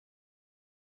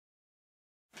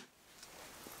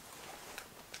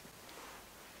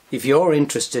If you're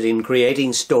interested in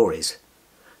creating stories,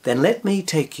 then let me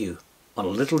take you on a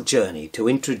little journey to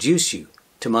introduce you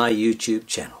to my YouTube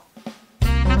channel.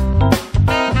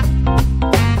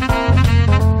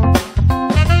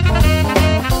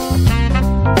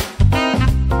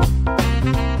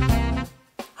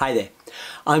 Hi there,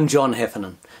 I'm John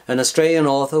Heffernan, an Australian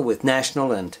author with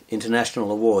national and international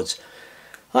awards.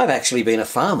 I've actually been a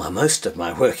farmer most of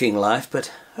my working life, but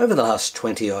over the last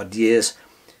 20-odd years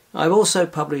I've also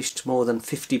published more than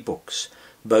 50 books,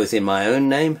 both in my own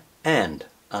name and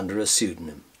under a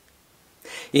pseudonym.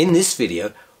 In this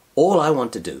video, all I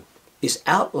want to do is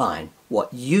outline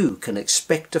what you can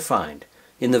expect to find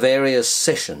in the various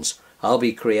sessions I'll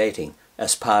be creating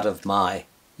as part of my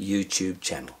YouTube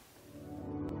channel.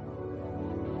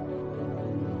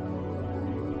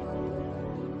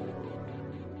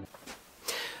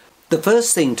 The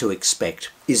first thing to expect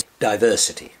is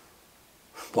diversity.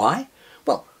 Why?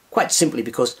 Well, quite simply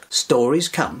because stories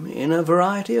come in a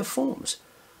variety of forms.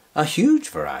 A huge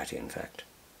variety, in fact.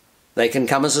 They can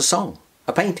come as a song,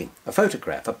 a painting, a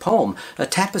photograph, a poem, a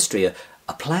tapestry, a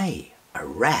play, a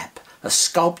rap, a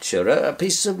sculpture, a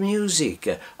piece of music,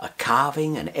 a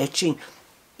carving, an etching,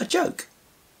 a joke,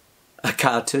 a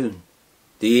cartoon,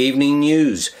 the evening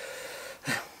news,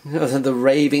 the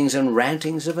ravings and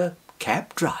rantings of a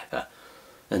cab driver,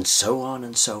 and so on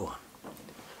and so on.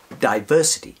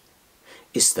 Diversity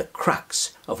is the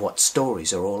crux of what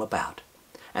stories are all about,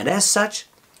 and as such,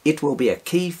 it will be a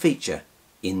key feature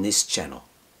in this channel.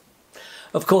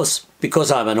 Of course, because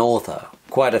I'm an author,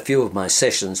 quite a few of my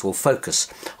sessions will focus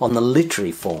on the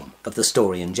literary form of the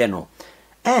story in general,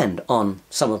 and on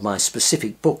some of my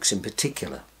specific books in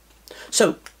particular.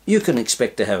 So you can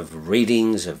expect to have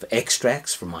readings of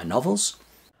extracts from my novels.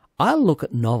 I'll look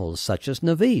at novels such as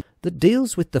Naveed, that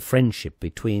deals with the friendship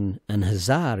between an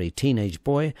Hazari teenage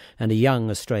boy and a young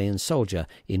Australian soldier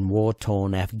in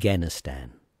war-torn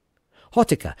Afghanistan.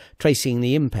 Hotika, tracing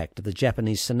the impact of the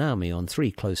Japanese tsunami on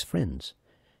three close friends.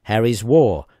 Harry's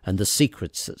War and the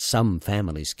secrets that some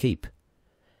families keep.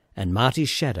 And Marty's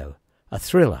Shadow, a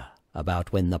thriller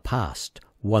about when the past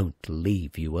won't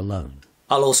leave you alone.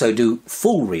 I'll also do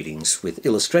full readings with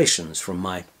illustrations from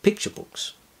my picture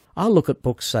books. I'll look at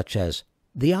books such as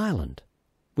The Island,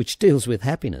 which deals with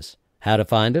happiness, how to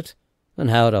find it, and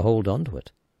how to hold on to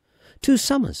it. Two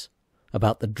Summers,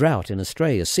 about the drought in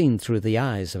Australia seen through the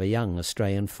eyes of a young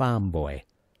Australian farm boy.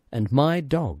 And My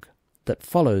Dog, that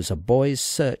follows a boy's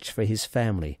search for his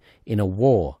family in a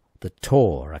war that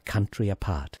tore a country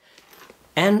apart.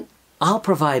 And I'll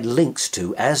provide links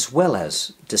to, as well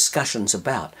as discussions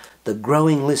about, the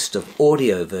growing list of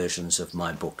audio versions of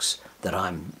my books that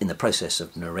I'm in the process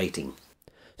of narrating.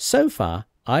 So far,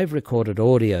 I've recorded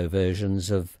audio versions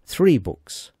of 3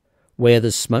 books. Where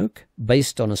There's Smoke,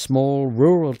 based on a small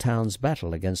rural town's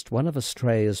battle against one of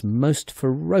Australia's most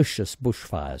ferocious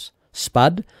bushfires.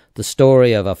 Spud, the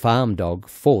story of a farm dog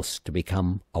forced to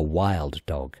become a wild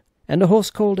dog. And A Horse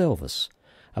Called Elvis,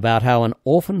 about how an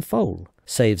orphan foal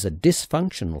saves a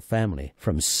dysfunctional family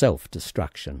from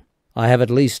self-destruction. I have at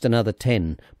least another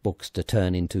 10 books to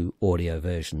turn into audio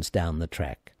versions down the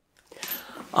track.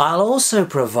 I'll also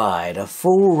provide a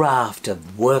full raft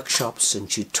of workshops and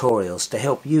tutorials to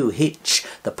help you hitch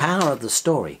the power of the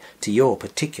story to your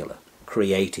particular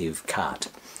creative cart.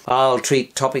 I'll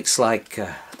treat topics like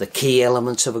the key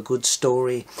elements of a good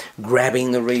story,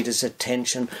 grabbing the reader's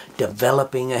attention,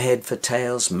 developing a head for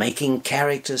tales, making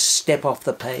characters step off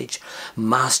the page,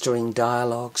 mastering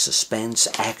dialogue, suspense,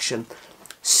 action,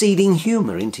 seeding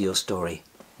humour into your story,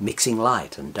 mixing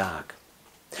light and dark,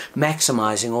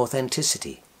 maximising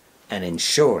authenticity, and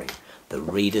ensuring the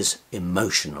reader's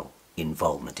emotional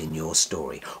involvement in your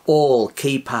story. All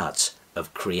key parts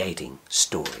of creating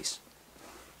stories.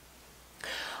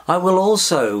 I will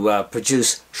also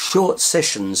produce short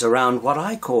sessions around what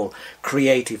I call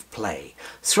creative play,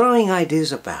 throwing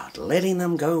ideas about, letting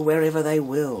them go wherever they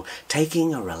will,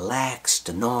 taking a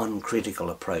relaxed, non-critical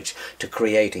approach to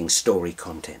creating story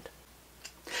content.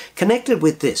 Connected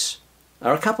with this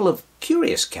are a couple of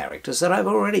curious characters that I've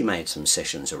already made some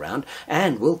sessions around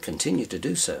and will continue to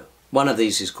do so. One of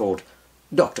these is called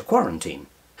Dr. Quarantine,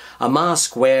 a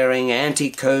mask-wearing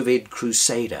anti-COVID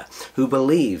crusader who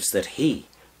believes that he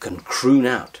can croon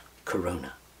out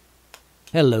Corona.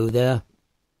 Hello there.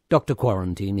 Dr.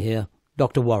 Quarantine here.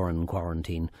 Dr. Warren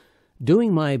Quarantine.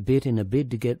 Doing my bit in a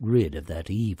bid to get rid of that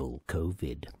evil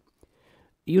COVID.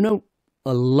 You know,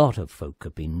 a lot of folk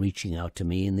have been reaching out to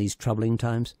me in these troubling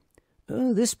times.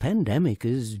 This pandemic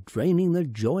is draining the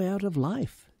joy out of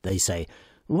life, they say.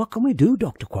 What can we do,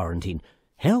 Dr. Quarantine?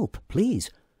 Help, please.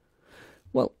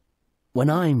 Well, when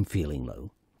I'm feeling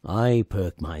low, I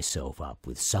perk myself up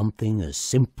with something as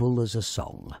simple as a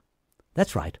song.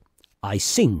 That's right, I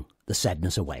sing the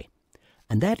sadness away.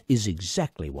 And that is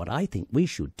exactly what I think we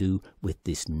should do with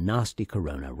this nasty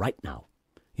corona right now.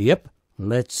 Yep,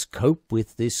 let's cope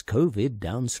with this COVID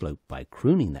downslope by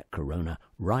crooning that corona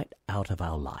right out of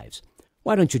our lives.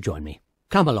 Why don't you join me?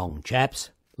 Come along, chaps.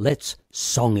 Let's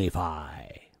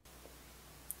songify.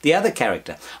 The other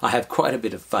character I have quite a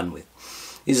bit of fun with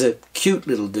is a cute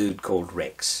little dude called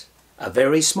Rex, a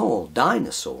very small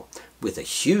dinosaur with a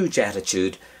huge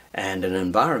attitude and an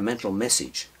environmental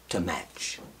message to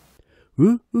match.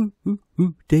 Ooh, ooh, ooh,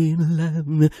 ooh, staying alive,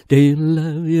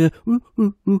 yeah. Ooh,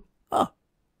 ooh, ooh. Oh,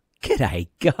 g'day,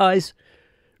 guys.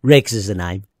 Rex is the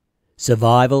name.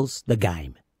 Survival's the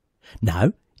game.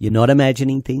 No, you're not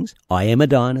imagining things. I am a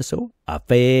dinosaur, a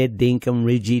fair dinkum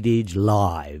ridgy-dig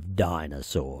live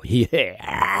dinosaur. Yeah.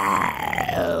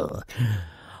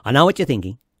 I know what you're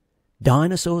thinking.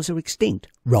 Dinosaurs are extinct.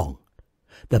 Wrong.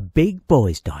 The big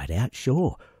boys died out,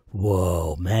 sure.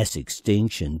 Whoa, mass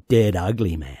extinction, dead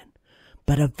ugly, man.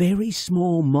 But a very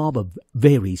small mob of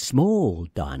very small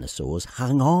dinosaurs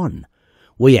hung on.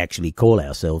 We actually call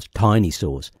ourselves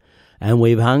tiny-saurs, and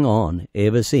we've hung on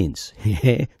ever since.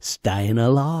 Yeah, staying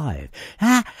alive.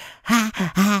 Ha, ha,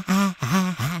 ha, ha,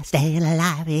 ha, ha, staying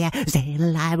alive, yeah, staying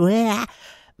alive, yeah.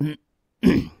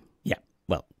 Yeah,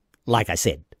 well, like I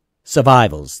said,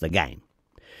 survival's the game.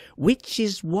 Which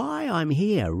is why I'm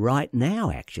here right now,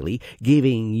 actually,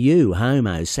 giving you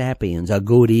Homo sapiens a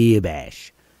good ear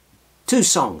bash. 2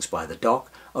 songs by the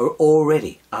Doc are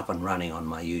already up and running on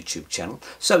my YouTube channel,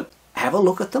 so have a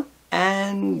look at them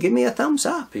and give me a thumbs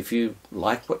up if you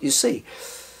like what you see.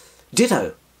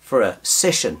 Ditto for a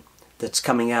session that's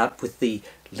coming out with the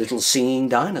little singing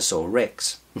dinosaur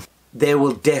Rex. There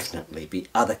will definitely be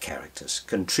other characters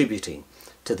contributing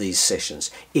to these sessions,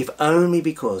 if only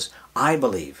because I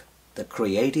believe that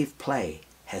creative play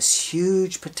has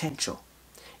huge potential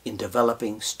in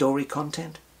developing story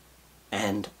content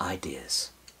and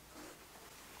ideas.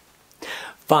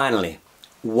 Finally,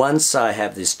 once I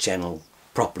have this channel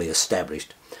properly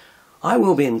established, I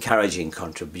will be encouraging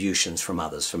contributions from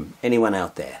others, from anyone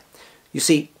out there. You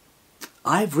see,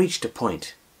 I've reached a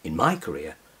point in my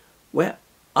career where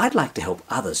I'd like to help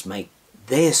others make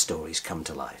their stories come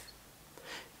to life.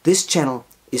 This channel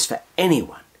is for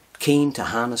anyone keen to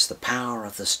harness the power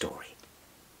of the story.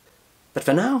 But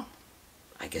for now,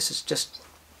 I guess it's just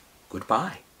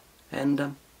goodbye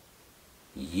and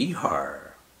yeehaw.